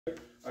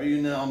are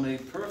you now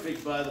made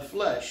perfect by the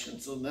flesh?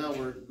 And so now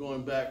we're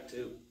going back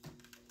to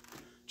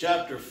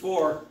chapter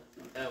 4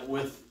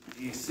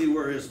 you see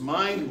where his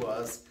mind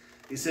was.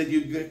 He said,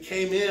 you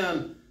came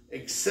in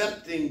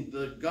accepting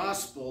the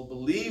gospel,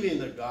 believing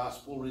the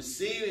gospel,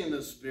 receiving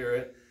the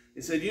Spirit.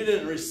 He said, you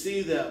didn't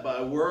receive that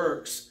by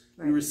works.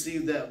 Right. You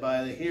received that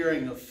by the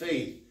hearing of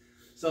faith.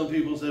 Some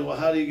people say, well,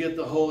 how do you get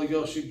the Holy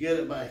Ghost? You get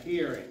it by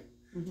hearing.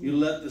 Mm-hmm. You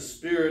let the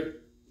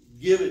Spirit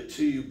give it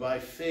to you by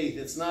faith.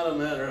 It's not a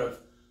matter of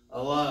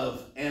a lot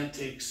of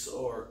antics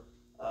or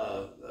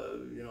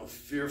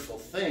fearful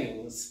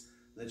things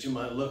that you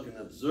might look and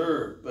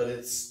observe, but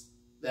it's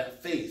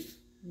that faith.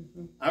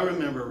 Mm-hmm. I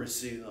remember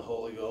receiving the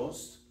Holy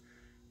Ghost,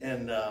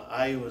 and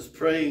I was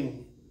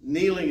praying,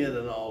 kneeling at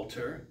an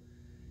altar,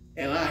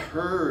 and I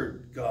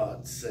heard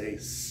God say,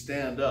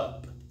 stand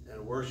up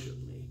and worship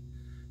me.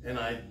 And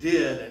I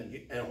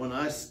did, and when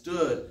I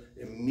stood,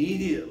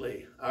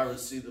 immediately I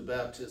received the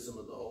baptism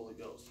of the Holy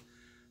Ghost.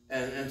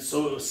 And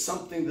so it was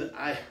something that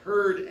I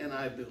heard and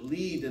I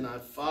believed, and I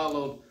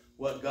followed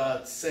what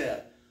God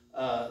said.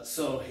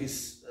 So he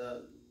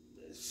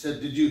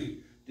said, did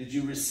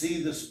you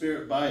receive the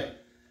Spirit by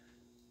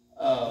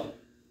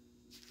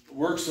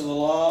works of the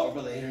law or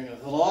by the hearing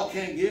of the law?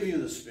 Can't give you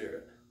the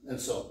Spirit. And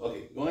so,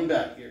 okay, going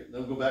back here,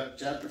 then we'll go back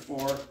to chapter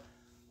 4.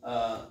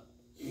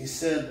 He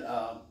said,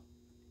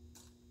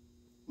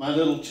 my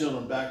little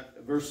children, back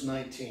at verse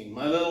 19,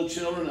 my little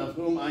children of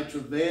whom I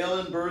travail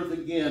in birth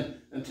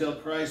again until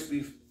Christ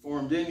be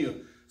formed in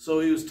you. So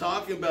he was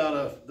talking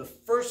about the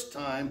first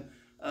time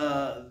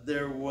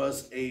there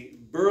was a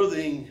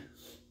birthing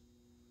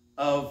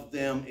of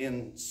them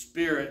in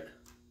spirit.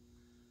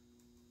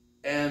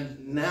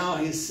 And now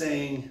he's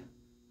saying,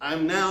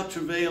 I'm now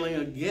travailing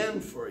again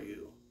for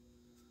you.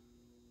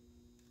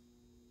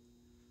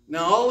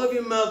 Now all of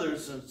you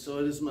mothers, and so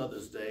it is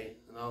Mother's Day,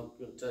 and I'm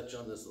going to touch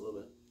on this a little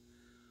bit.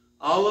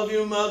 All of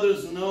you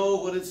mothers know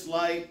what it's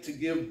like to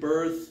give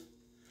birth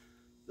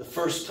the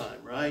first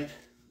time, right?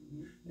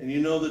 And you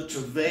know the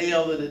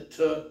travail that it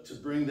took to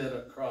bring that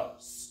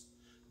across.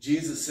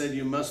 Jesus said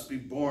you must be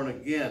born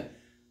again.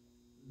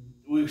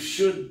 We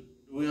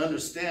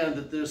understand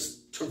that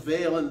there's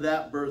travail in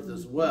that birth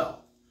as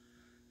well.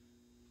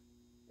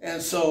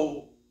 And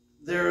so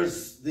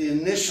there's the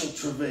initial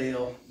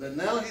travail, but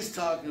now he's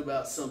talking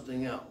about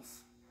something else.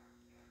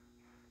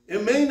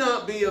 It may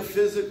not be a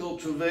physical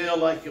travail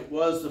like it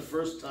was the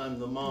first time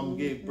the mom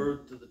gave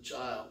birth to the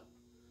child.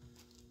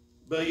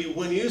 But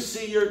when you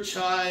see your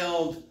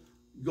child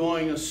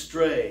going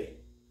astray,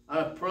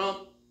 I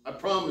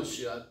promise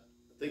you, I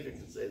think I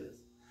can say this,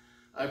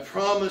 I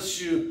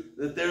promise you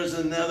that there's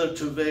another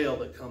travail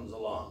that comes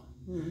along.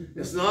 Mm-hmm.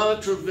 It's not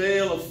a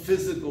travail of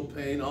physical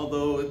pain,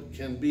 although it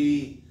can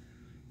be,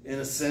 in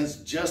a sense,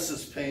 just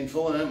as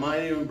painful, and it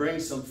might even bring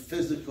some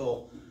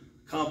physical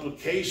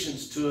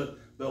complications to it.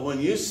 But when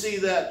you see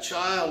that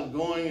child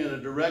going in a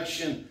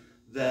direction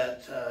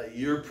that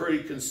you're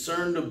pretty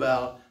concerned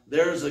about,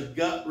 there's a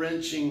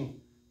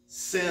gut-wrenching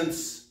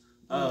sense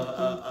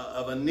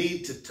of a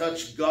need to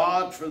touch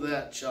God for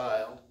that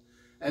child.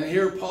 And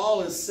here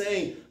Paul is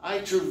saying, I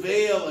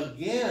travail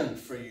again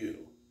for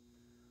you.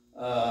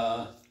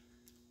 I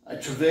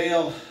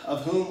travail,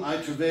 of whom I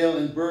travail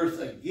in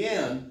birth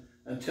again,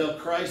 until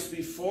Christ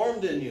be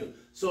formed in you.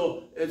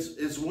 So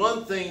it's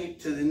one thing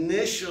to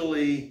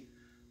initially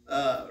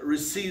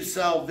receive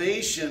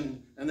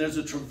salvation, and there's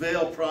a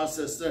travail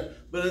process there.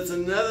 But it's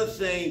another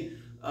thing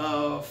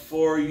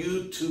for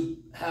you to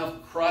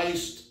have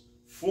Christ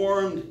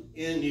formed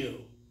in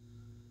you.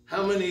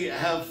 How many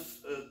have,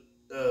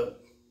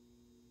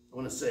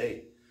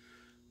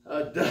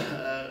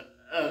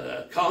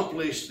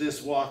 accomplished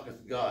this walk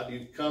with God?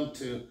 You've come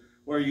to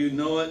where you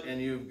know it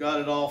and you've got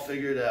it all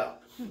figured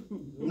out.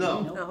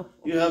 No,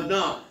 you have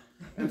not.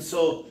 And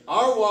so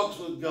our walks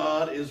with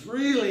God is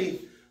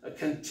really a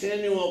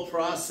continual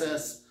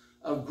process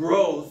of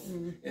growth,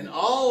 and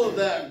all of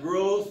that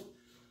growth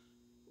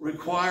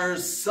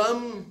requires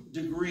some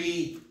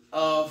degree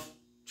of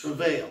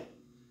travail.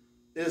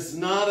 It's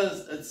not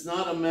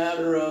a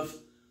matter of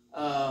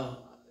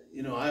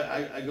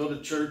I go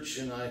to church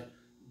and I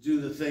do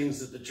the things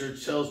that the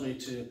church tells me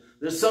to.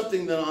 There's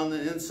something that on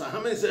the inside. How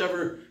many's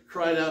ever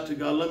cried out to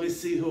God, let me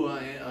see who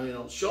I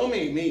am? Show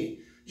me.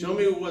 Show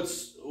me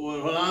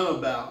what I'm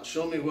about.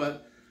 Show me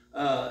what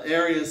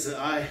areas that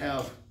I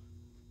have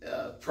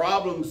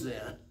problems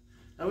in.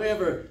 Have we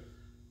ever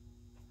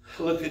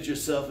look at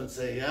yourself and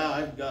say, yeah,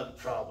 I've got a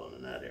problem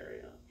in that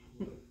area?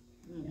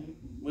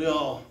 We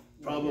all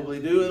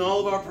probably do, and all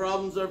of our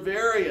problems are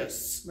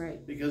various,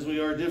 right? Because we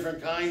are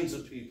different kinds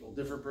of people,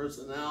 different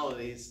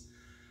personalities.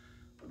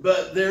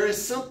 But there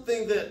is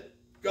something that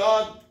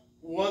God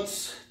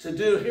wants to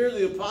do. Here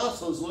the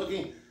apostle is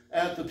looking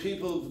at the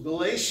people of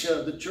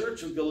Galatia, the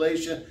church of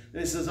Galatia,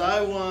 and he says,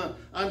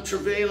 I'm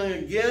travailing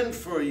again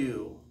for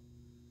you.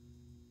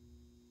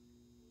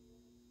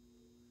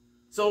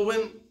 So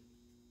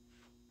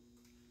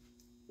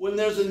when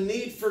there's a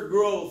need for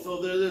growth,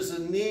 or there's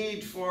a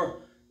need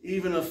for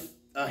even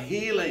a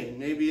healing,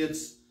 maybe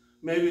it's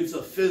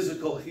a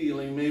physical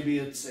healing, maybe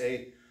it's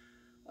a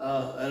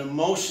an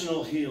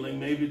emotional healing.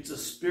 Maybe it's a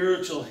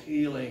spiritual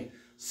healing.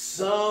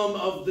 Some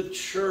of the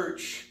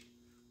church,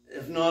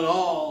 if not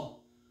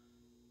all,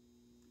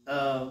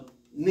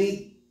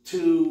 need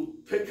to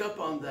pick up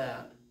on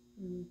that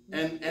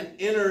and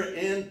enter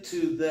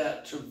into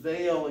that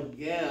travail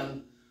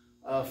again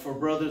for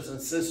brothers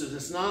and sisters.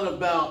 It's not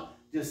about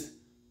just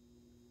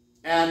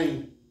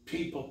adding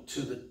people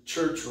to the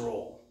church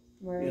roll.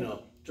 Right. You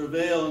know,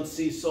 travail and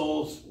see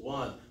souls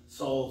won.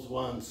 Souls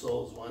won,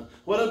 souls won.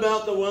 What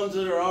about the ones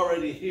that are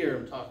already here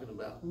I'm talking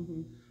about?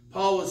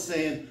 Paul was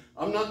saying,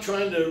 I'm not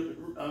trying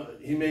to,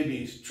 he may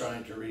be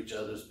trying to reach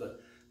others,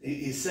 but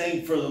he's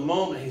saying for the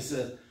moment, he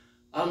said,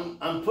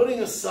 I'm putting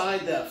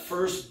aside that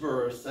first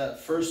birth, that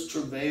first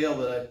travail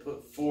that I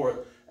put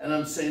forth, and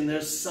I'm saying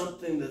there's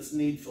something that's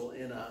needful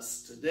in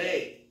us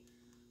today.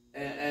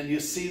 And you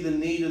see the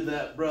need of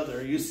that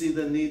brother, you see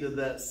the need of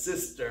that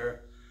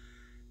sister,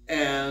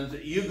 and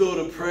you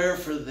go to prayer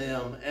for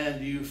them,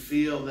 and you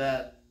feel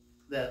that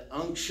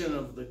unction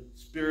of the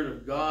Spirit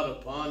of God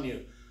upon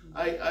you.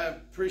 I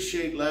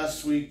appreciate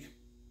last week,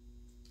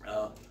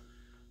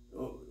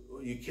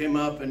 you came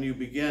up and you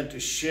began to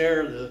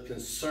share the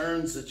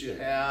concerns that you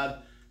had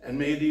and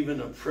made even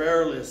a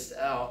prayer list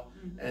out.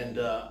 And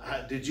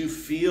did you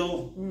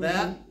feel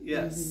that?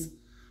 Yes.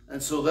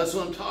 And so that's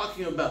what I'm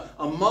talking about.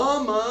 A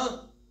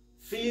mama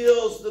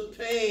feels the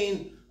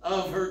pain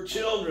of her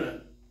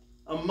children.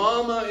 A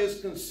mama is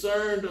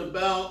concerned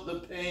about the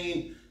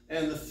pain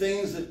and the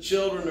things that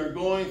children are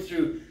going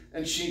through.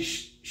 And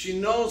she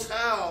knows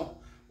how,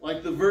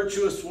 like the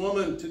virtuous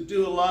woman, to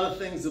do a lot of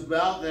things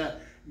about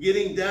that.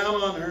 Getting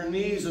down on her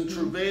knees and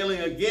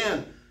travailing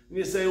again. And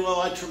you say,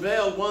 well, I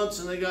travailed once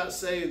and they got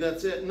saved,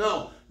 that's it.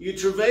 No, you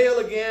travail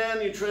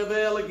again, you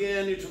travail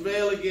again, you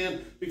travail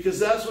again, because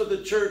that's what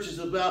the church is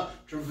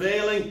about,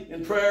 travailing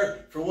in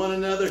prayer for one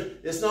another.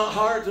 It's not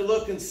hard to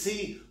look and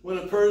see when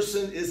a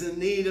person is in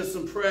need of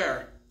some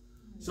prayer.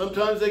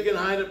 Sometimes they can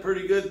hide it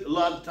pretty good. A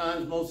lot of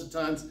times, most of the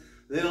times,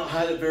 they don't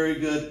hide it very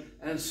good.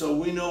 And so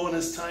we know when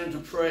it's time to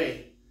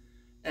pray.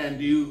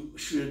 And you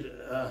should,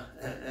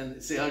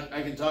 and see,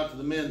 I can talk to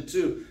the men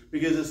too,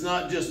 because it's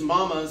not just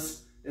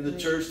mamas in the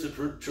church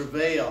that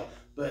travail.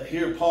 But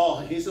here, Paul,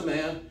 he's a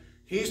man,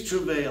 he's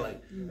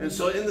travailing. And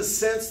so in the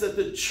sense that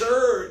the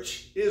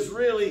church is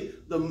really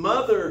the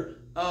mother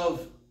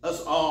of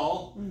us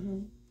all,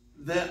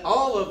 that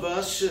all of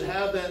us should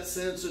have that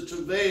sense of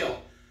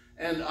travail.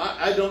 And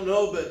I don't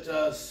know, but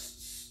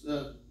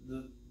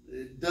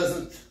it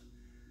doesn't,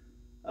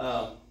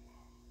 how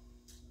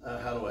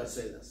do I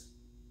say this?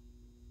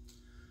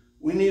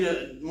 We need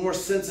a more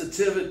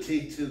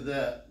sensitivity to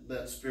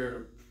that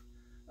spirit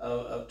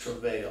of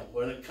travail.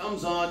 When it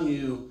comes on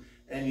you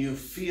and you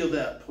feel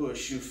that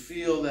push, you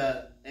feel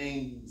that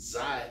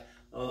anxiety.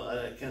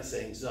 I can't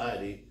say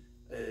anxiety.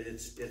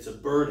 It's a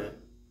burden.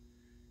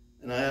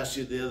 And I asked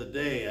you the other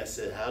day, I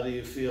said, how do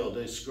you feel?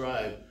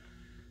 Describe.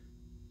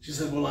 She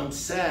said, well, I'm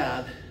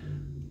sad.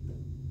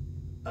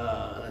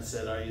 And I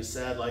said, are you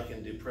sad like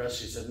and depressed?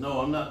 She said,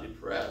 no, I'm not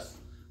depressed.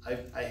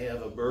 I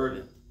have a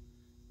burden.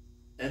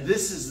 And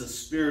this is the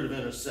spirit of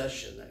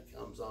intercession that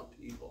comes on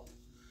people.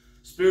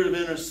 Spirit of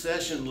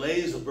intercession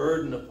lays a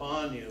burden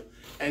upon you.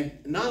 And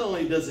not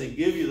only does it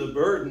give you the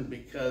burden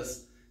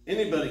because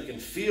anybody can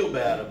feel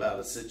bad about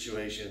a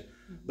situation,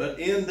 but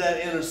in that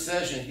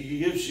intercession, he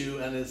gives you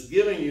and is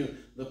giving you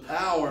the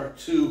power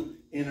to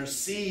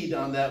intercede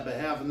on that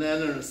behalf. And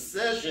that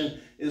intercession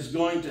is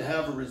going to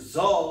have a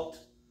result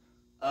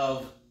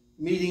of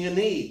meeting a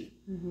need.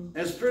 And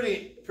it's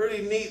pretty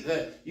neat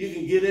that you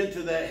can get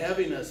into that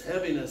heaviness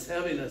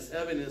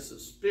of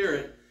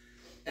spirit,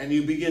 and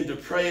you begin to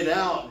pray it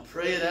out and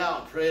pray it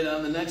out and pray it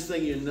out. And the next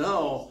thing you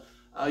know,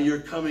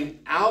 you're coming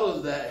out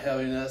of that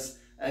heaviness,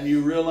 and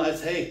you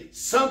realize, hey,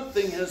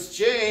 something has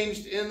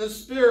changed in the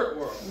spirit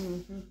world.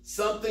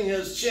 Something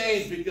has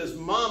changed because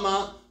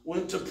Mama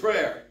went to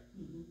prayer.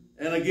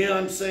 And again,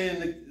 I'm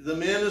saying the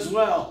men as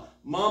well.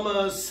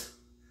 Mamas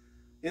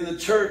in the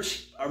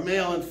church are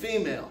male and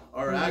female,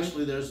 or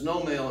actually there's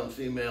no male and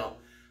female,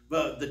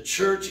 but the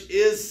church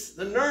is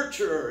the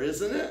nurturer,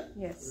 isn't it?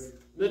 Yes.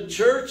 The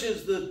church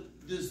is the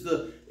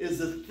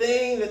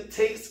thing that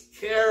takes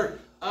care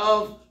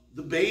of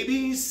the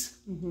babies.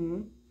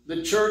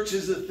 The church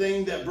is the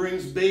thing that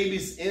brings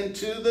babies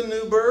into the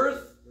new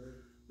birth.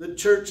 The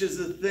church is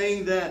the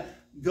thing that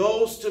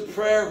goes to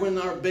prayer when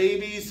our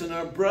babies and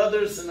our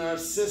brothers and our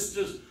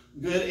sisters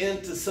get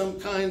into some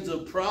kinds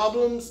of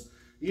problems.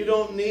 You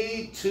don't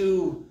need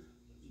to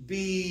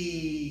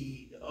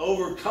be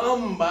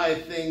overcome by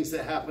things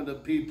that happen to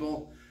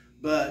people,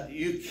 but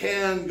you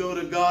can go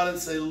to God and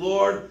say,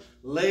 Lord,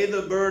 lay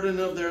the burden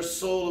of their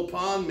soul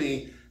upon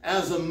me.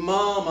 As a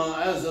mama,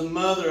 as a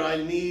mother, I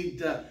need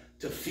to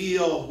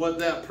feel what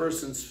that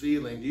person's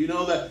feeling. Do you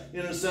know that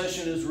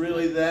intercession is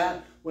really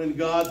that? When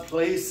God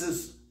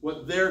places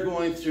what they're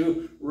going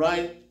through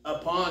right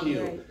upon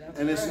you. Right,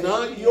 and it's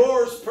not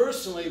yours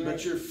personally,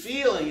 but you're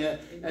feeling it,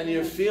 and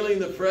you're feeling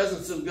the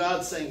presence of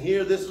God saying,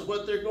 here, this is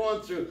what they're going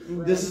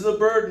through. This is the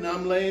burden.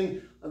 I'm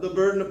laying the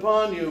burden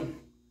upon you.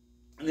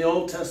 In the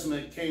Old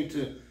Testament, it came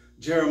to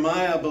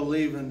Jeremiah, I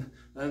believe, and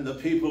the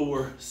people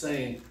were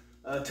saying,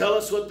 tell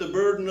us what the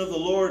burden of the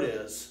Lord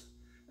is.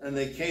 And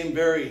they came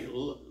very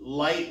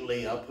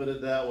lightly, I'll put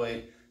it that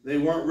way. They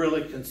weren't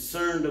really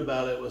concerned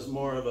about it. It was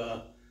more of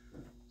a,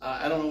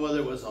 I don't know whether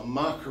it was a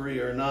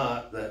mockery or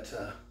not,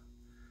 that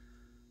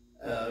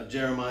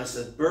Jeremiah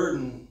said,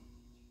 burden.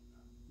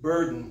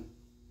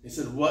 He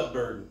said, what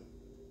burden?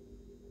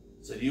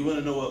 He said, you want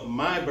to know what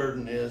my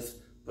burden is?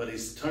 But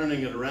he's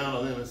turning it around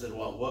on them and said,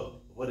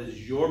 well, what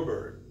is your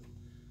burden?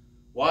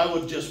 Why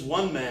would just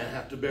one man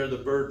have to bear the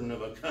burden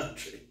of a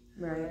country?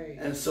 Right.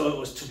 And so it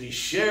was to be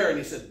shared.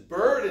 He said,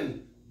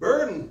 burden,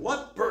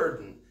 what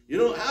burden? You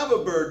don't have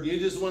a burden. You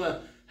just want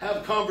to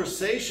have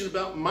conversation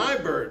about my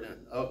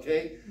burden,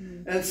 okay?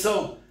 Mm-hmm. And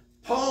so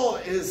Paul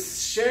is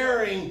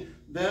sharing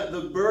that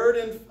the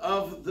burden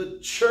of the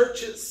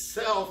church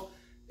itself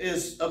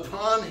is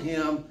upon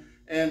him,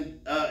 and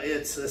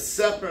it's a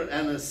separate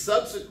and a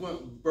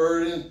subsequent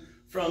burden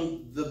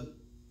from the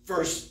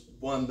first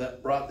one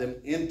that brought them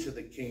into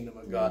the kingdom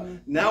of God. Mm-hmm.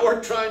 Now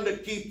we're trying to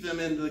keep them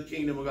into the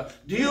kingdom of God.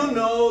 Do you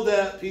know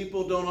that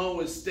people don't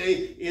always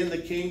stay in the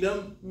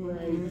kingdom?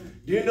 Mm-hmm.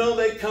 Do you know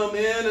they come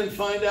in and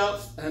find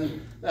out,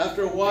 and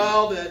after a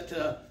while,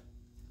 that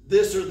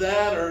this or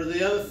that or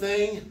the other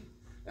thing,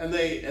 and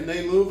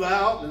they move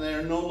out and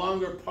they're no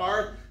longer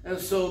part? And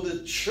so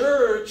the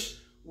church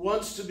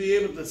wants to be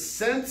able to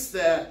sense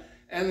that.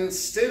 And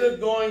instead of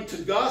going to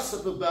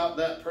gossip about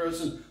that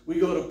person, we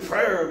go to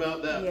prayer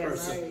about that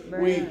person.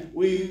 Right.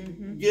 We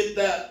mm-hmm. get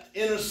that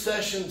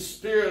intercession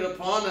spirit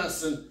upon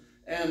us,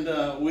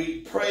 and we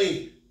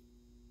pray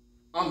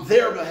on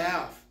their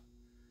behalf.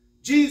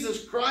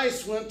 Jesus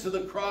Christ went to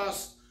the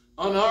cross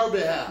on our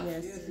behalf.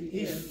 Yes,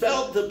 he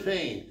felt the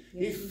pain.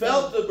 Yes, he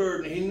felt the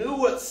burden. He knew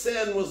what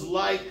sin was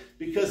like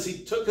because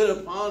he took it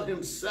upon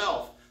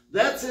himself.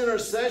 That's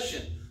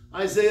intercession.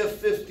 Isaiah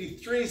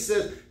 53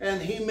 says,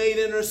 and he made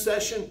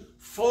intercession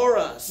for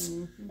us.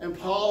 Mm-hmm. And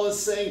Paul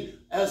is saying,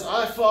 as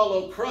I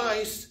follow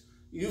Christ,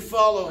 you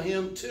follow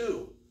him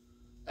too.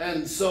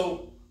 And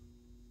so,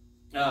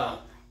 I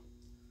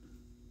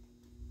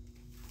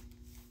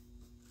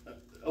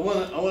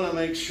want to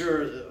make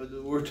sure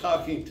that we're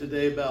talking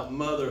today about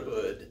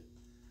motherhood,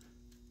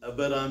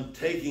 but I'm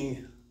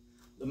taking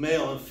the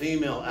male and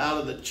female out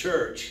of the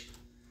church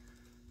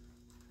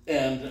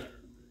and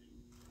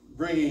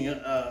bringing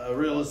a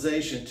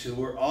realization to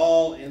we're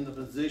all in the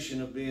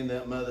position of being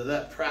that mother,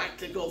 that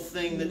practical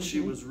thing that she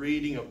was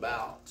reading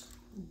about.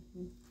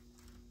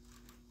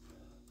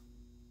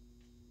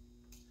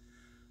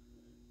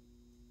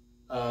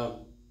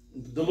 The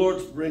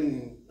Lord's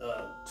bringing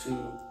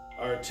to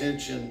our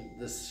attention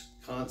this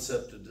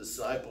concept of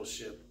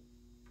discipleship.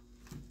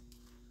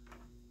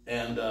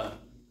 And,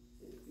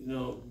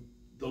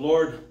 the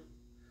Lord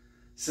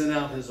sent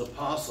out his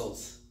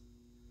apostles.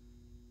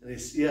 And he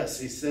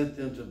sent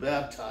them to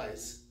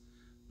baptize,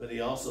 but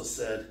he also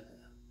said,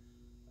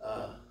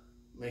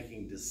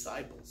 making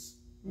disciples.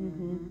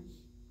 Mm-hmm.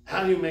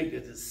 How do you make a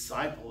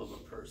disciple of a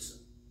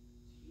person?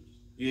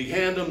 You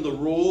hand them the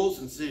rules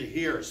and say,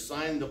 here,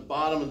 sign the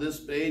bottom of this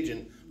page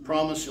and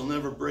promise you'll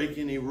never break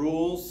any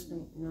rules?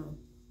 No.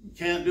 You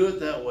can't do it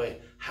that way.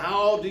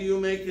 How do you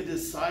make a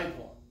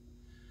disciple?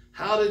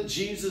 How did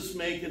Jesus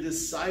make a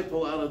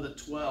disciple out of the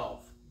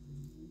 12?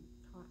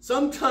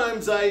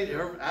 Sometimes I'm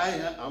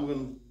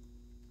going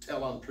to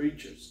tell on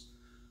preachers.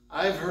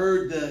 I've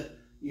heard that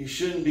you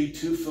shouldn't be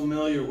too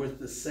familiar with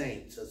the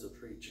saints as a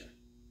preacher.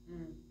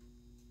 Mm.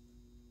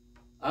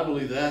 I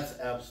believe that's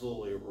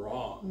absolutely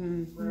wrong.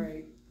 Mm-hmm.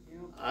 Right. Yeah.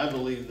 I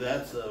believe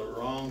that's a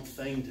wrong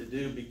thing to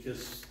do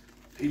because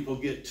people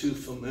get too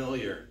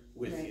familiar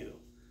with you.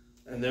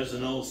 And there's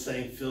an old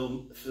saying,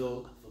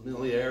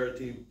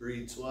 familiarity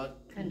breeds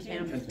what?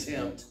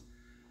 Contempt.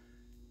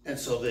 And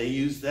so they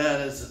use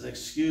that as an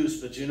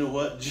excuse, but you know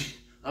what?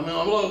 I'm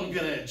looking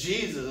at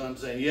Jesus, I'm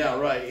saying, yeah,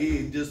 right,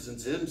 he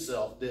distanced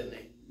himself, didn't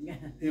he? Yeah.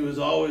 He was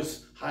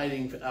always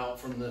hiding out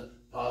from the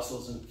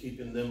apostles and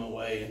keeping them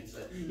away. And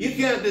say, you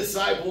can't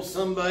disciple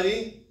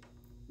somebody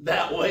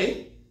that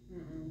way.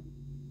 Mm-hmm.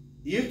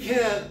 You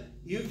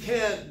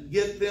can't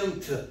get them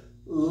to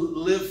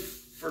live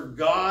for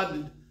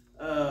God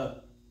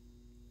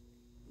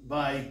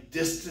by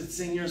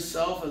distancing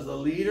yourself as a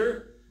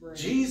leader. Right.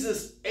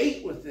 Jesus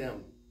ate with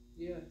them.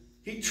 Yes.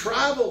 He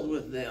traveled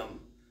with them.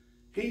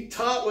 He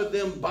taught with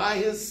them by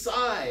his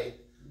side.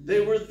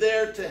 They were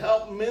there to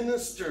help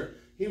minister.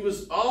 He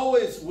was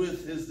always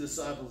with his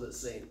disciples, it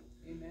seemed.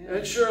 Amen.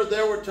 And sure,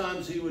 there were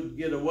times he would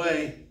get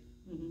away,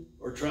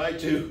 or try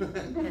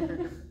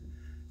to.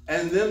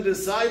 And them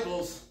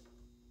disciples,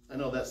 I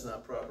know that's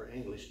not proper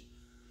English,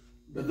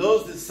 but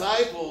those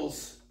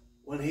disciples,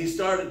 when he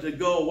started to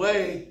go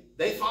away,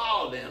 they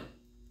followed him.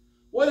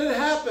 What had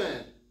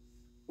happened?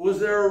 Was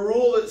there a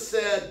rule that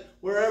said,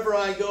 wherever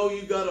I go,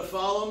 you got to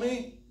follow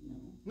me?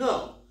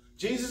 No.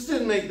 Jesus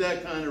didn't make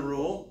that kind of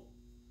rule.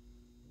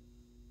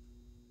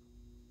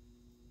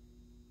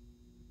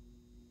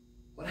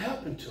 What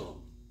happened to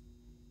them?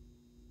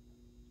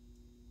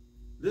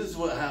 This is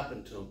what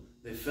happened to them.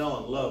 They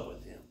fell in love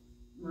with him.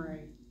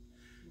 Right.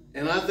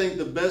 And I think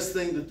the best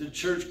thing that the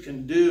church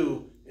can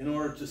do in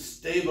order to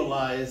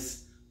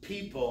stabilize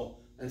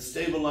people and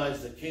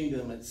stabilize the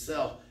kingdom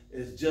itself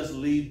is just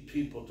lead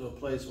people to a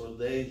place where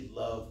they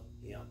love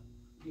him.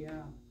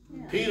 Yeah.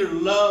 Peter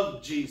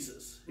loved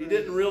Jesus. He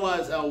didn't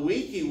realize how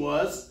weak he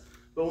was,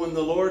 but when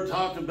the Lord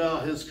talked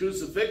about his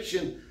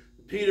crucifixion,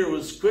 Peter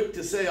was quick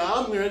to say,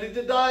 I'm ready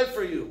to die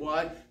for you.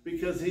 Why?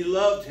 Because he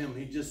loved him.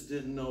 He just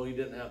didn't know he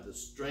didn't have the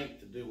strength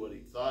to do what he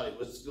thought he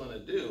was going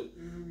to do.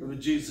 But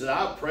Jesus said,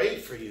 I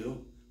prayed for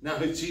you. Now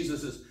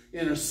Jesus is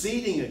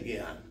interceding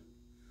again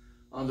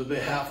on the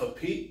behalf of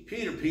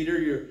Peter. Peter,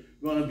 you're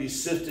going to be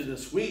sifted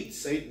as wheat.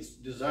 Satan's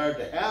desired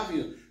to have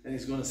you, and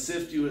he's going to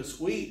sift you as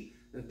wheat.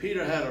 And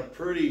Peter had a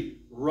pretty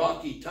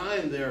rocky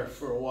time there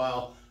for a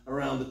while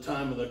around the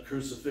time of the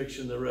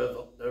crucifixion, the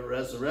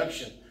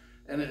resurrection.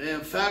 And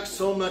in fact,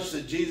 so much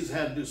that Jesus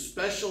had to do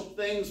special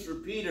things for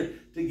Peter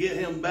to get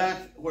him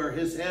back where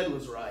his head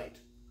was right.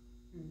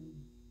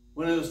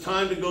 When it was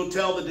time to go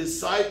tell the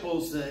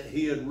disciples that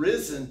he had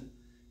risen,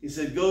 he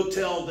said, go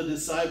tell the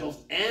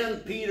disciples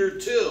and Peter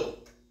too.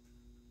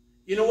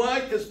 You know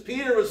why? Because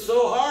Peter was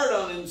so hard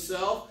on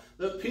himself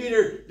that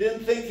Peter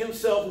didn't think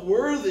himself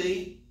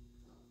worthy.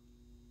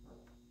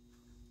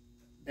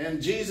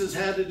 And Jesus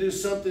had to do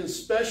something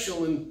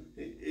special. And,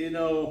 you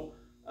know,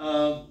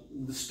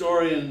 the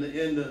story in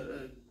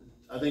the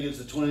I think it's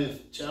the 20th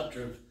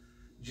chapter of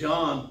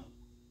John,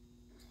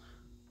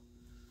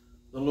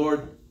 the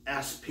Lord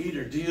asked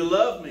Peter, do you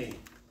love me?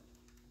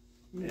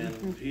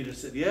 And Peter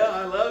said, yeah,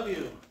 I love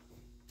you.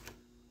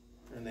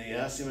 And they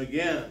asked him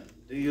again,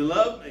 do you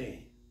love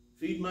me?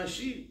 Feed my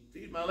sheep,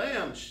 feed my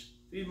lambs,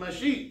 feed my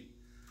sheep.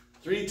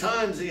 3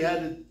 times he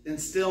had to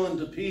instill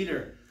into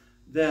Peter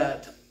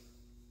that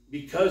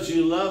because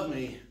you love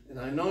me, and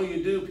I know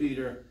you do,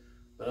 Peter,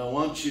 but I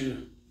want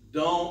you,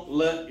 don't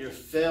let your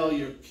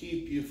failure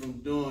keep you from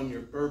doing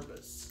your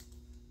purpose.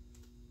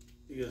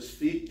 Because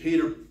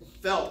Peter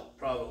felt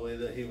probably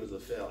that he was a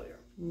failure.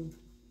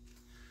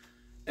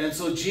 And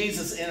so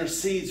Jesus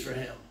intercedes for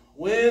him.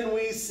 When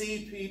we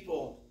see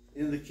people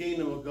in the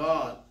kingdom of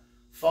God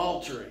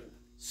faltering,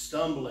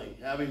 stumbling,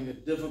 having a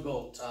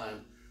difficult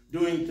time,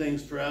 doing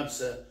things perhaps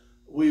that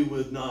we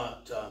would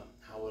not,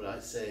 how would I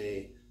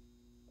say,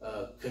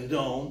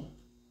 condone,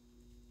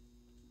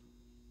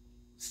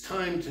 it's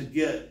time to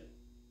get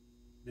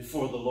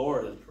before the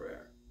Lord in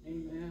prayer.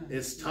 Amen.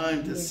 It's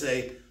time to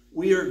say,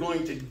 we are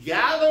going to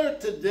gather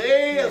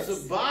today as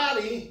a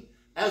body,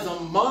 as a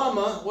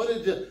mama. What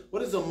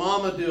does a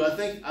mama do? I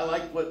think I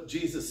like what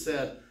Jesus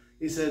said.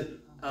 He said,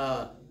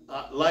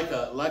 like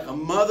a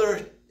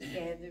mother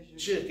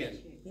chicken,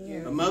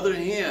 a mother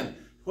hen.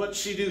 What's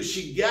she do?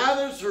 She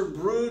gathers her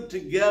brood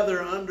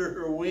together under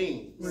her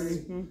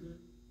wings.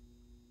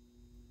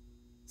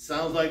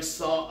 Sounds like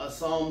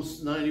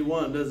Psalms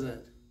 91, doesn't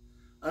it?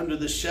 Under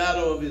the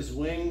shadow of his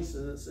wings.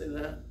 Does it say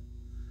that?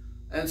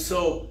 And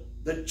so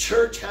the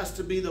church has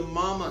to be the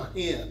mama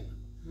hen.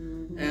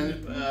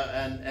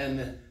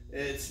 And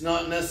it's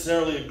not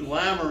necessarily a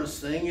glamorous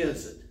thing,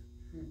 is it?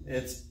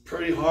 It's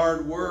pretty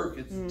hard work.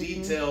 It's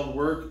detailed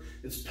work.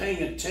 It's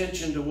paying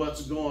attention to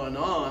what's going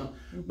on.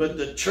 But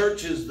the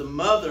church is the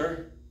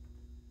mother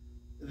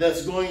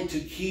that's going to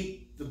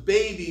keep the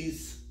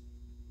babies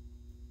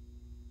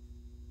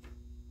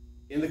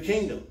in the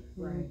kingdom.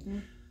 Right.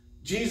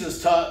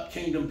 Jesus taught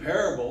kingdom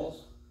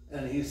parables,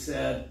 and he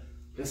said,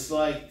 it's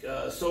like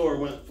a sower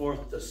went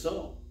forth to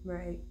sow.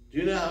 Right. Do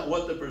you know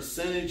what the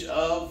percentage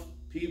of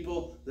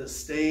people that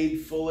stayed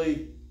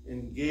fully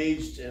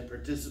engaged and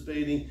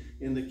participating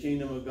in the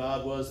kingdom of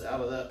God was out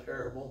of that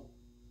parable?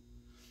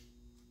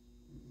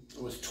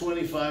 It was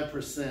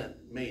 25%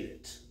 made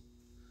it.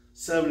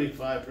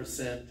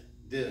 75%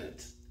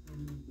 didn't.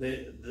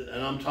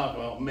 And I'm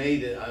talking about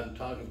made it, I'm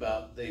talking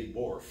about they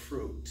bore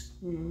fruit.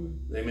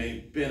 They may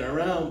have been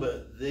around,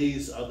 but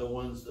these are the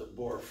ones that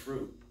bore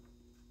fruit.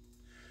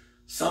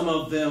 Some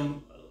of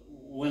them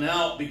went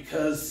out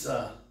because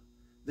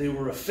they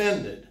were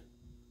offended.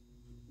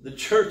 The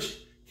church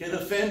can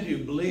offend you,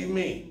 believe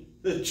me.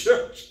 The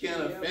church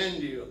can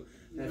offend you.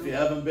 And if you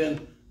haven't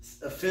been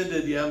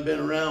offended, you haven't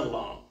been around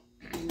long.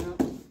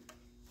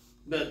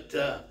 But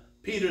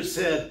Peter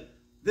said,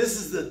 this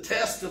is the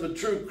test of a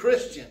true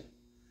Christian.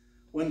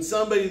 When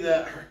somebody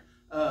that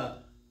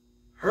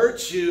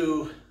hurts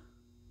you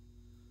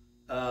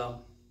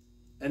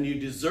and you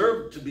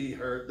deserve to be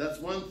hurt, that's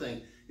one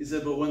thing. He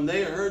said, but when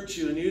they hurt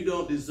you and you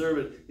don't deserve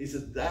it, he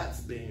said, that's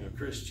being a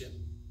Christian.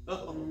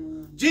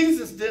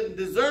 Jesus didn't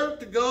deserve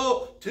to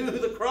go to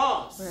the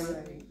cross.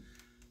 Right.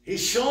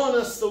 He's showing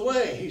us the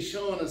way. He's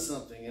showing us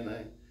something. And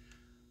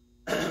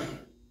I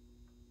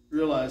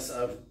realize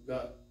I've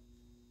got...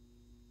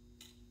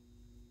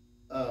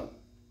 well,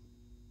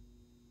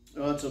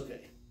 it's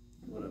okay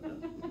what I've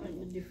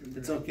done.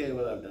 It's okay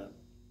what I've done.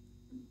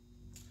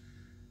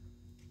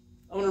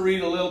 I want to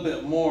read a little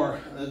bit more,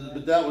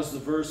 but that was the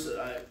verse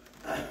that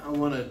I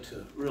wanted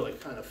to really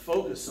kind of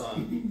focus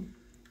on.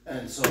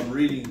 And so I'm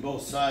reading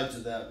both sides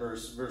of that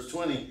verse. Verse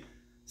 20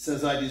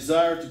 says, I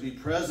desire to be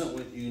present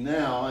with you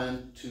now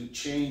and to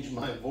change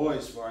my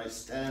voice, for I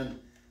stand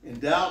in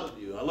doubt of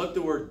you. I looked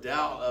the word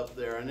doubt up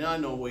there, and I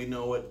know we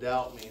know what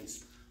doubt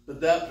means.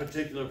 But that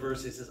particular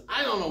verse, he says,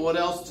 I don't know what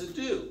else to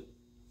do.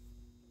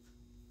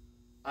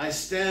 I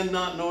stand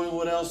not knowing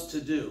what else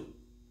to do.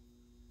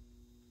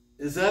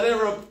 Is that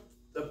ever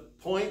a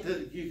point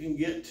that you can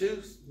get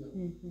to?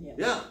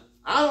 Yeah.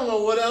 I don't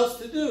know what else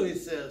to do, he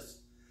says.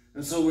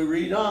 And so we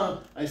read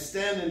on, I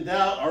stand in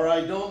doubt, or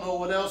I don't know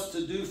what else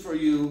to do for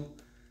you.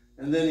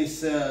 And then he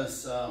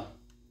says,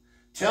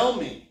 tell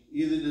me,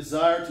 you that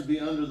desire to be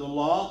under the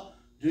law,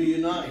 do you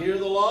not hear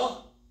the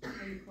law?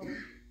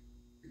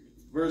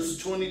 Verse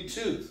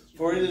 22,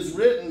 for it is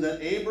written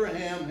that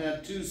Abraham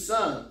had 2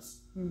 sons,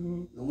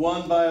 the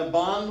one by a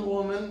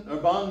bondwoman or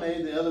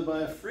bondmaid, the other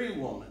by a free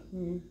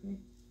woman.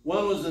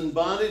 One was in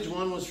bondage,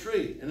 one was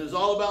free. And it was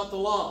all about the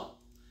law.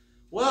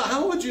 Well,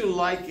 how would you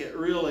like it,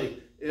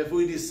 really, if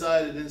we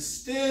decided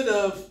instead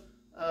of,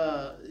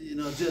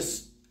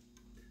 just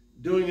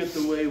doing it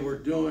the way we're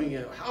doing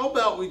it, how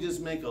about we just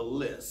make a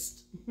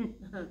list?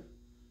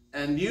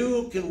 And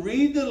you can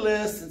read the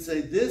list and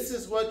say, this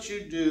is what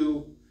you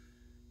do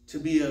to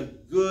be a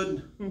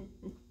good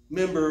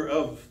member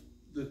of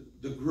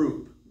the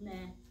group. Nah.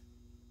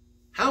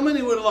 How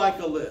many would like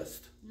a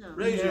list? No.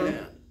 Raise your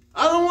hand.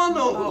 I don't want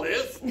no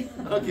list.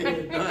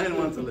 Okay, I don't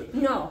want the list.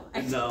 No.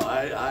 No,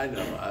 I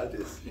know. I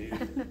just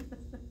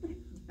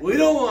we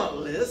don't want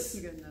lists.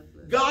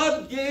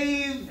 God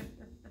gave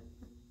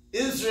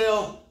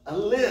Israel a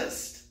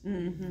list.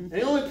 And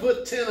he only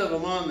put 10 of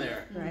them on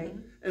there. Right.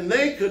 And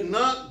they could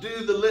not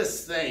do the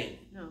list thing.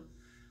 No.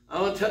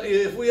 I want to tell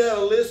you, if we had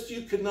a list,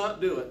 you could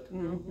not do it.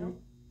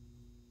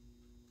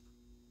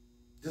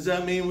 Does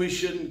that mean we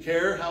shouldn't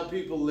care how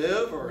people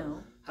live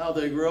or how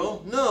they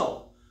grow?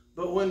 No.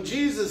 But when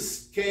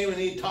Jesus came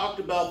and he talked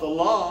about the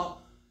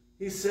law,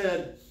 he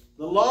said,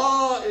 the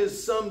law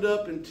is summed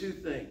up in 2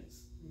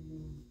 things.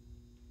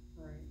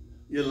 Right.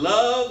 You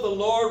love the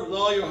Lord with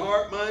all your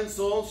heart, mind,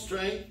 soul, and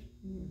strength.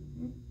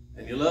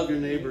 And you love your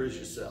neighbor as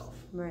yourself.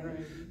 Right.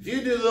 If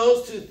you do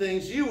those 2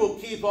 things, you will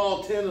keep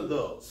all 10 of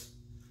those.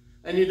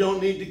 And you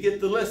don't need to get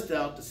the list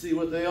out to see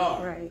what they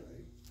are. Right.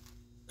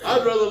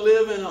 I'd rather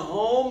live in a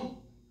home,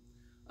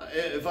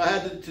 if I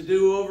had to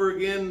do over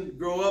again,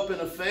 grow up in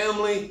a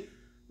family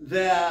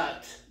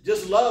that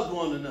just loved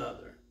one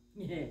another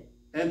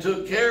and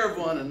took care of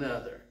one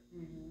another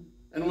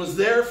and was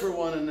there for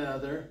one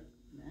another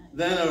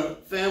than a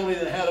family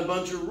that had a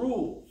bunch of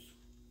rules.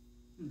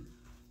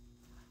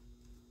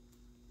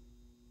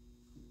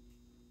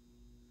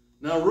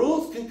 Now,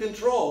 rules can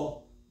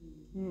control,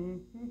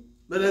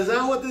 but is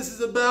that what this is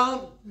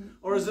about?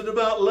 Or is it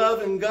about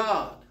loving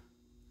God?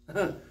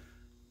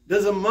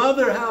 Does a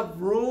mother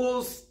have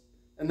rules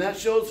and that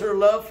shows her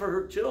love for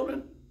her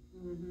children?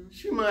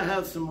 She might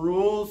have some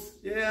rules,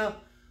 yeah,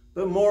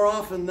 but more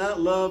often that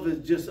love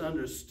is just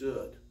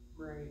understood.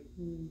 Right.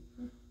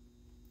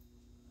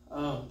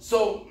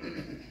 So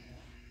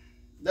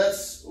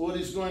that's what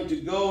he's going to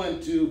go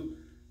into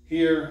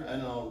here,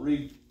 and I'll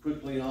read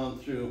quickly on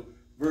through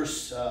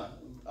verse,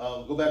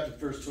 I'll go back to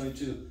verse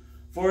 22.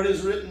 For it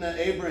is written that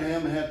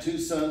Abraham had 2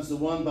 sons, the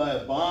one by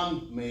a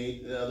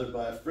bondmaid, the other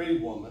by a free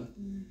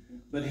woman.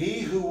 But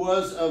he who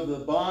was of the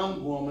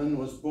bondwoman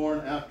was born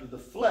after the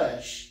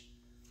flesh.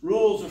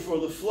 Rules are for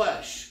the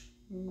flesh.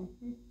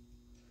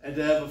 And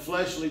to have a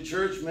fleshly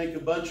church, make a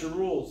bunch of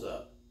rules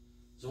up.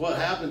 So what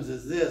happens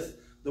is this.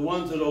 The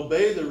ones that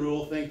obey the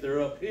rule think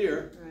they're up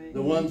here. Right.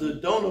 The ones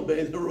that don't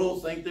obey the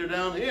rules think they're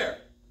down here.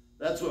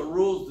 That's what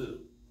rules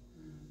do.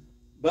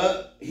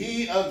 But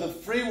he of the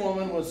free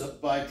woman was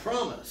by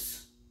promise.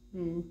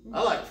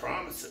 I like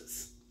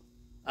promises.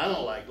 I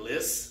don't like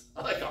lists.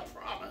 I like a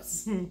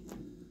promise.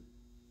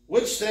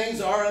 Which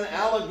things are an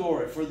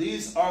allegory, for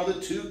these are the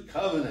 2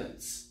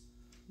 covenants.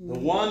 The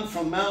one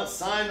from Mount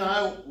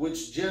Sinai,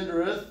 which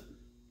gendereth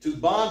to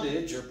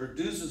bondage, or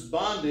produces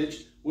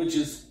bondage, which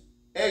is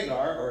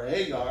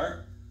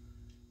Hagar.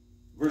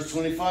 Verse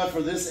 25,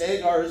 for this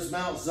Hagar is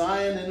Mount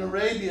Zion in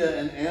Arabia,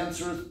 and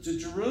answereth to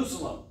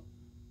Jerusalem.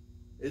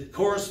 It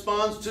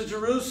corresponds to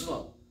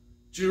Jerusalem.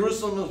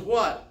 Jerusalem is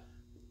what?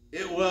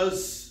 It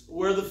was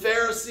where the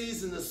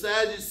Pharisees and the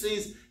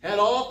Sadducees had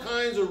all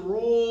kinds of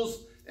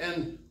rules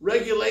and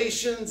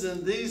regulations,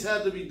 and these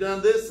had to be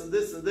done this and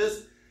this and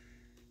this.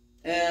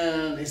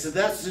 And he said,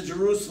 that's the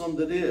Jerusalem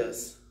that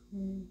is.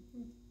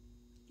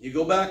 You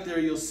go back there,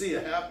 you'll see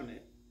it happening.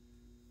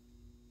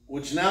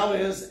 Which now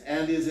is,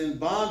 and is in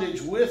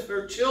bondage with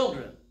her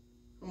children.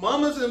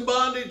 Mama's in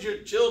bondage, your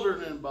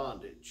children in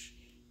bondage.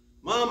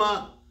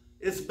 Mama,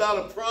 it's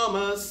about a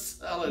promise.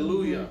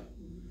 Hallelujah.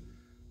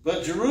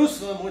 But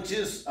Jerusalem, which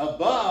is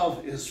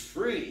above, is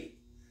free.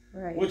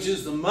 Right. Which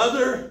is the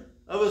mother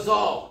of us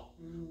all.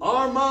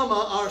 Our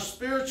mama, our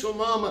spiritual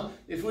mama,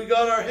 if we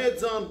got our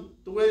heads on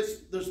the way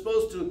they're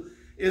supposed to,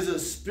 is a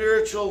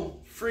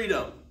spiritual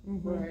freedom.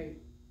 Right.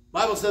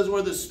 Bible says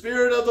where the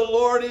Spirit of the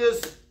Lord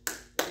is,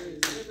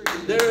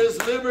 there is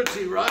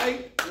liberty,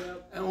 right?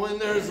 Yep. And when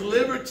there's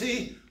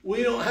liberty,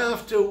 we don't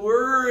have to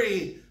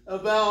worry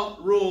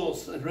about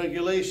rules and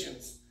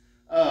regulations.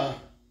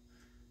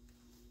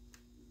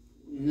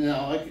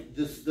 Now,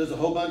 there's a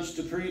whole bunch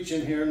to preach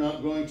in here.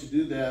 Not going to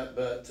do that,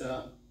 but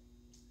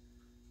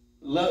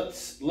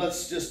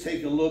let's just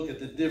take a look at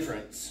the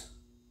difference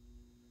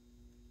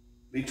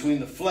between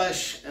the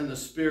flesh and the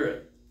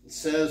spirit. It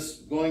says,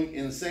 going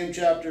in the same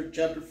chapter,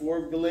 chapter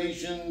 4 of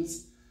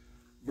Galatians,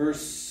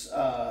 verse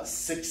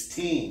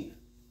 16.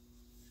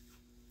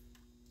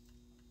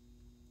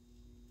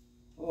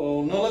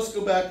 Oh, no, let's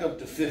go back up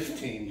to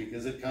 15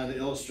 because it kind of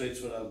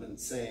illustrates what I've been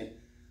saying.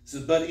 It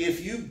says, but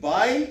if you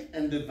bite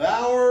and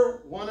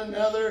devour one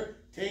another,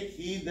 take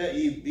heed that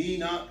ye be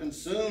not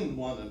consumed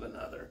one of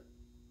another.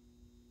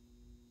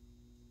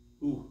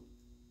 Ooh.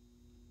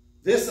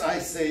 This I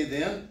say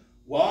then,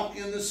 walk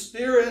in the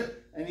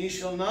Spirit, and ye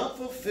shall not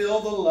fulfill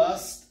the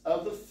lust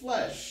of the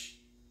flesh.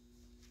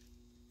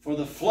 For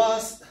the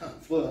flesh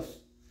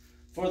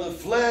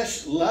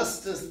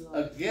lusteth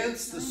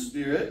against the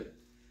Spirit,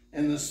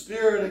 and the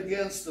Spirit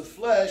against the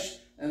flesh,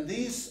 and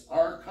these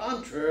are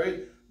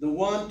contrary the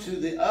one to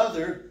the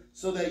other,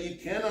 so that you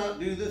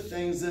cannot do the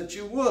things that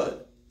you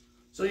would.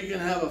 So you can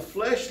have a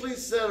fleshly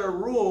set of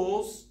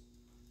rules,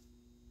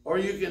 or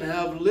you can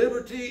have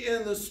liberty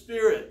in the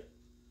Spirit.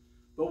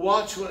 But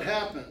watch what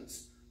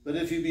happens. But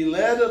if you be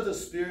led of the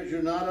Spirit,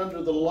 you're not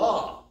under the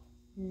law.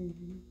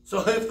 Mm-hmm. So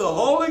if the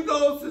Holy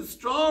Ghost is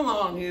strong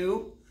on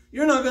you,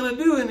 you're not going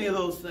to do any of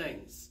those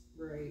things.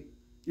 Right.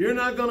 You're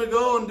not going to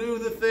go and do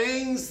the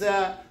things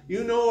that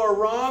you know are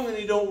wrong and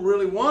you don't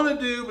really want to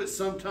do, but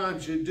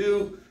sometimes you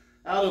do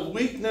out of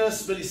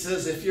weakness. But he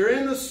says, if you're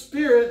in the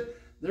Spirit,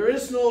 there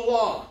is no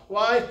law.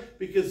 Why?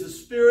 Because the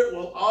Spirit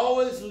will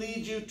always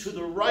lead you to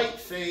the right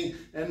thing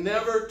and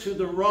never to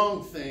the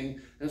wrong thing.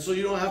 And so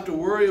you don't have to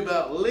worry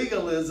about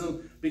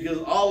legalism, because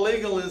all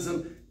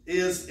legalism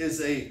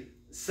is a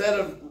set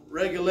of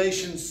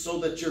regulations so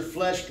that your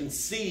flesh can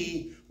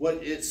see what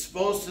it's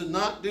supposed to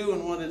not do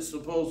and what it's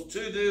supposed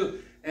to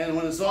do. And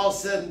when it's all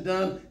said and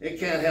done, it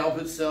can't help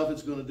itself.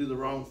 It's going to do the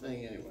wrong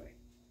thing anyway.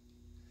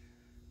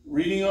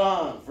 Reading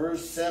on,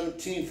 verse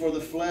 17, for the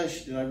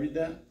flesh, did I read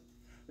that?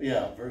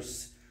 Yeah,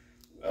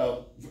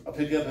 I'll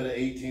pick up at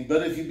 18.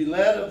 But if you be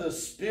led of the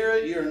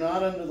Spirit, you are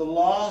not under the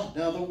law.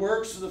 Now the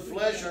works of the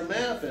flesh are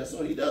manifest.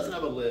 So he doesn't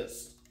have a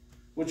list.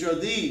 Which are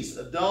these: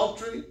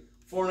 adultery,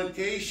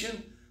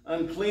 fornication,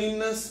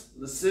 uncleanness,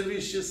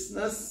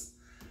 lasciviousness,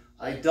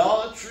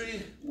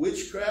 idolatry,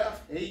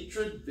 witchcraft,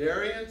 hatred,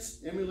 variance,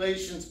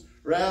 emulations,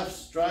 wrath,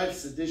 strife,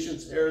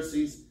 seditions,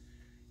 heresies,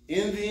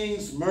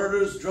 envyings,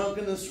 murders,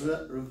 drunkenness,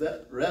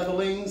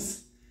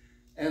 revelings,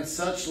 and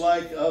such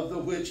like, of the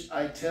which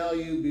I tell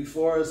you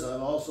before, as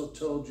I've also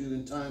told you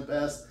in time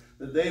past,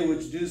 that they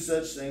which do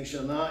such things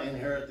shall not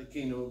inherit the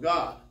kingdom of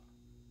God.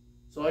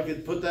 So I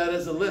could put that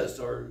as a list,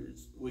 or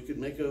we could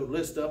make a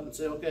list up and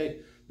say,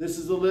 okay, this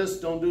is the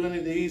list, don't do any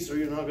of these or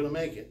you're not going to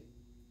make it.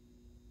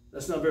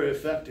 That's not very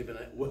effective and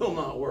it will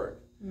not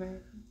work. Right.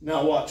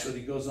 Now watch what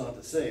he goes on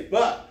to say.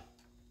 But,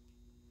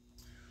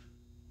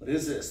 what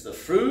is this? The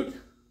fruit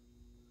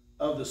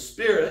of the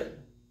Spirit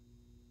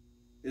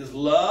is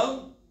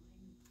love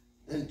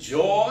and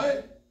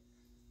joy,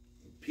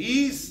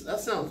 peace. That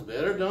sounds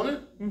better, don't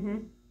it? Mm-hmm.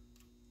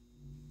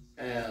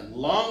 And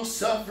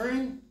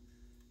long-suffering,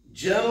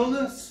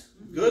 gentleness,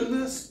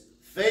 goodness,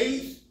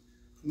 faith,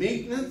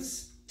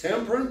 meekness,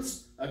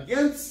 temperance.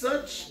 Against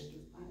such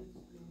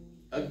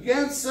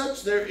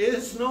there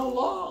is no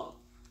law.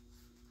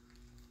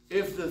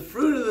 If the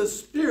fruit of the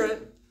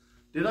Spirit,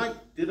 did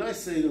I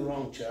say the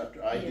wrong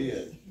chapter? I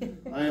did.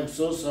 I am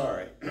so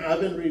sorry. I've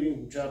been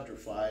reading chapter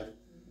 5.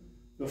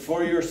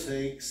 Before your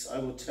sakes, I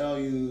will tell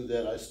you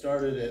that I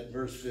started at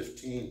verse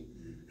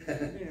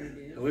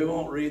 15. We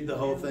won't read the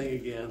whole thing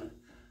again.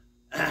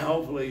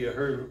 Hopefully you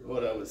heard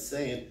what I was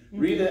saying.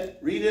 Read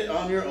it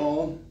on your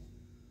own.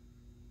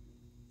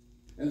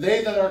 And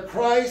they that are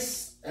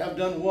Christ have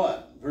done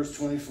what? Verse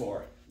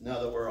 24. Now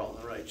that we're all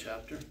in the right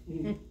chapter.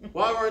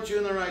 Why weren't you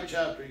in the right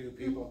chapter, you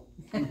people?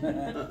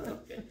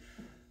 Okay.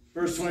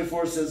 Verse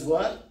 24 says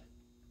what?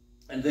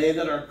 And they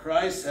that are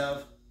Christ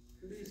have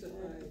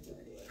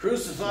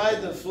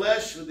crucified the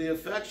flesh with the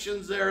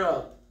affections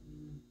thereof.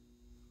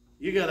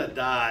 You got to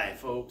die,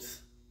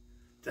 folks.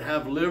 To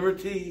have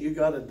liberty, you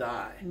got to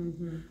die.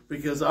 Mm-hmm.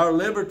 Because our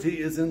liberty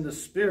is in the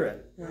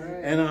Spirit.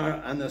 Right.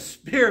 And the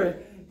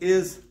Spirit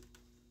is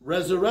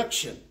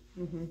resurrection.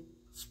 Mm-hmm.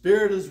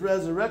 Spirit is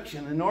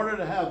resurrection. In order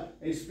to have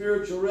a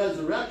spiritual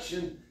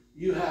resurrection,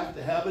 you have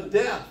to have a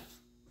death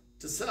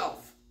to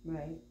self.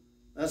 Right.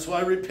 That's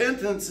why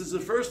repentance is the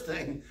first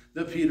thing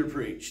that Peter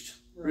preached.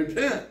 Right.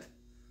 Repent.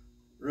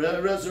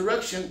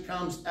 Resurrection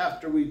comes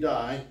after we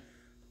die.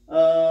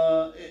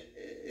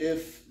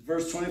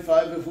 Verse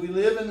 25, if we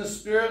live in the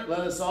Spirit,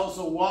 let us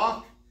also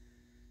walk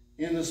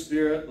in the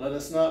Spirit. Let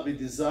us not be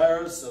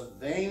desirous of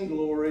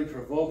vainglory,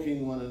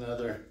 provoking one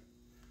another,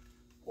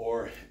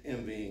 or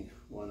envying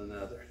one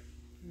another.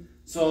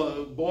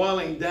 So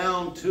boiling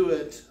down to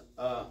it,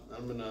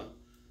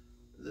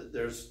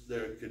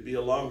 there could be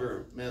a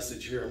longer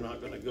message here. I'm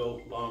not going to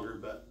go longer,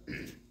 but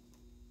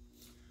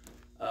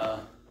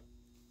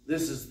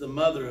this is the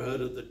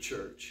motherhood of the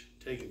church,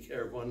 taking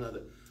care of one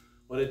another.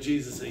 What did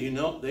Jesus say? You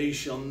know, they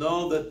shall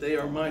know that they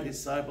are my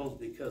disciples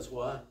because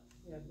what?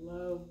 Yeah,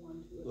 love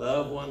one to another.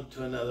 Love one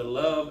to another.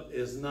 Love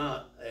is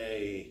not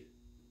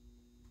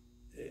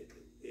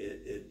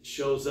it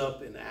shows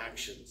up in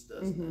actions,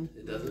 doesn't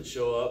it? It doesn't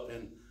show up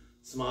in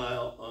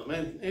smile. I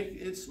mean,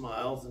 it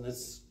smiles and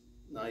it's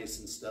nice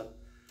and stuff,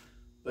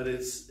 but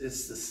it's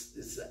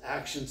the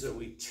actions that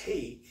we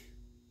take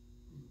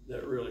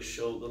that really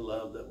show the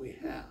love that we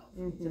have.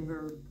 It's a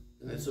verb.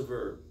 And it's a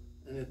verb,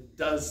 and it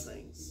does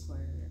things.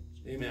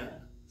 Amen.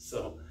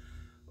 So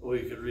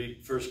we could read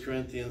 1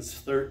 Corinthians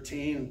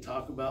 13 and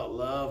talk about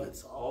love.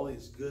 It's all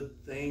these good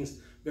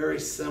things,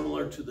 very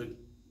similar to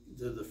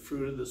the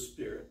fruit of the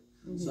Spirit.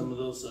 Some of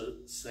those are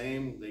the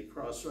same. They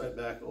cross right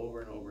back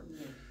over and over.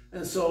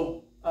 And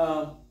so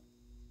the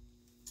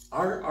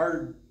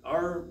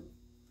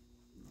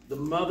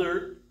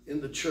mother in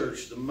the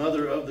church, the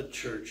mother of the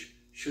church,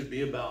 should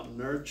be about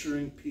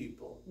nurturing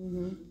people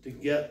to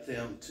get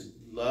them to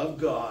love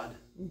God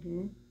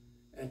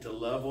and to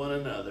love one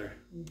another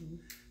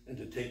and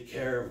to take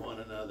care of one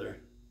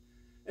another.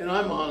 And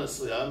I'm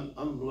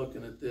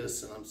looking at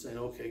this and I'm saying,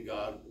 okay,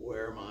 God,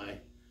 where am I?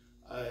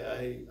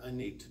 I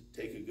need to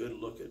take a good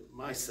look at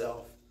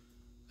myself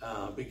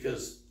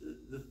because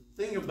the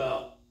thing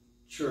about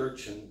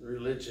church and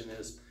religion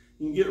is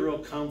you can get real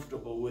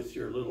comfortable with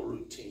your little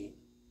routine.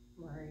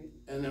 Right.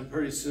 And then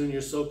pretty soon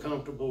you're so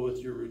comfortable with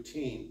your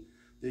routine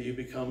that you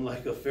become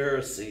like a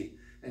Pharisee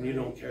and you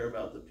don't care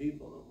about the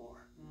people no more.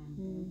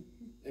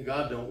 And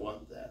God don't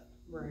want that.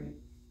 Right.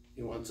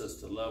 He wants us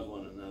to love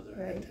one another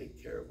and take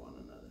care of one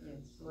another.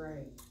 Yes.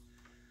 Right.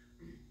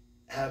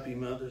 Happy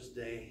Mother's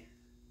Day.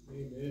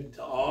 Amen.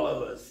 To all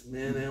of us,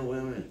 men and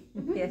women.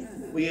 Yes.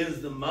 We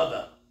is the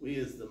mother. We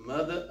is the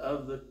mother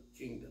of the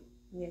kingdom.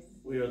 Yes.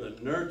 We are the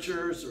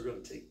nurturers. We're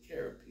going to take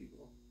care of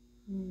people.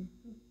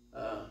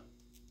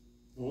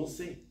 We'll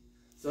see.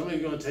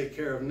 Somebody's going to take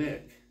care of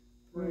Nick,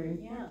 Right.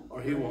 Yeah.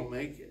 or he won't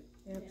make it.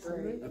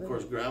 Absolutely. Of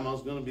course,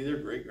 Grandma's going to be there.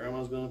 Great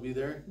Grandma's going to be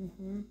there.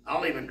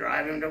 I'll even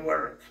drive him to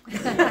work.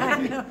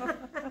 I know.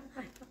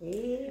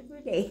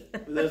 Every day.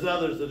 But there's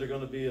others that are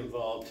going to be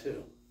involved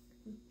too.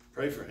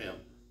 Pray for him.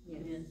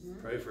 Yes.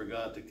 Pray for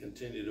God to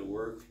continue to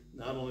work,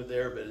 not only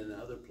there, but in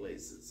other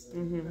places.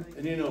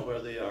 And you know where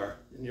they are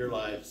in your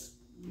lives.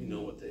 You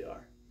know what they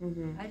are.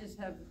 I just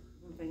have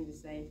one thing to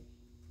say.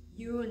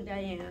 You and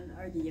Diane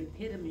are the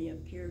epitome of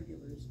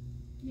caregivers.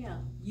 Yeah.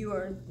 You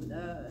are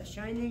a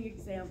shining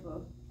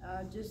example,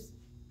 just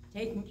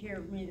taking care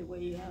of me the way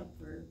you have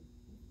for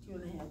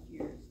 2.5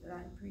 years. And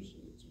I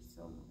appreciate you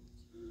so much.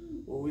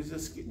 Well, we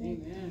just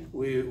Amen.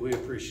 we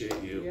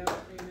appreciate you. Yeah.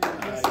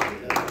 Amen.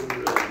 We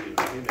really do.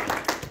 Amen.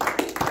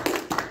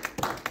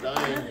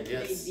 Diane,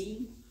 yes.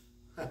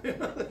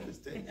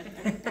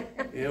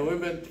 Yeah, we've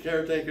been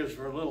caretakers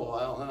for a little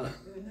while, huh?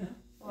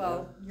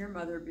 Well, your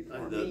mother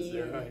before That's me.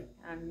 and, right.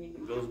 I mean,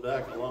 It goes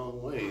back a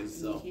long ways, you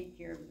so. take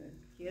care of the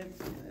kids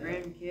and the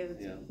grandkids.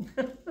 Yeah.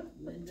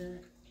 Linda.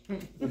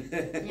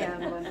 Yeah,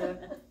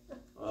 Linda.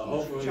 Well,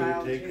 hopefully we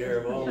Child take too. care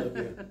of all of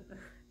you.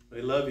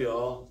 We love you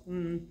all.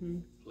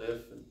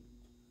 Cliff and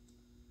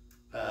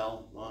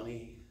Pal,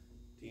 Monty,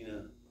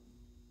 Tina,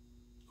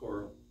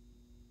 Coral.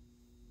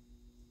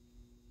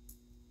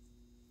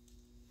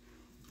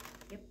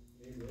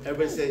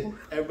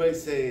 Everybody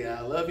say,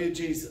 I love you,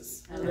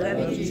 Jesus. I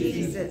love you,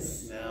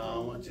 Jesus. Now I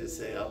want you to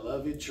say, I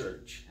love you,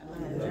 church. I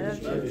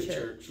love you,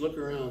 church. Look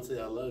around and say,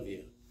 I love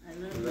you. I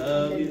love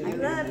Love you. I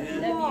love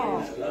Amen. you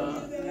all.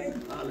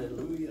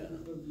 Hallelujah.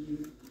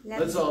 Love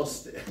Let's you. all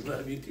stand.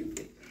 Love you too.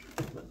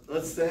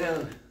 Let's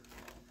stand.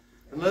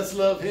 And let's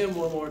love him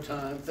one more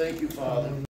time. Thank you, Father.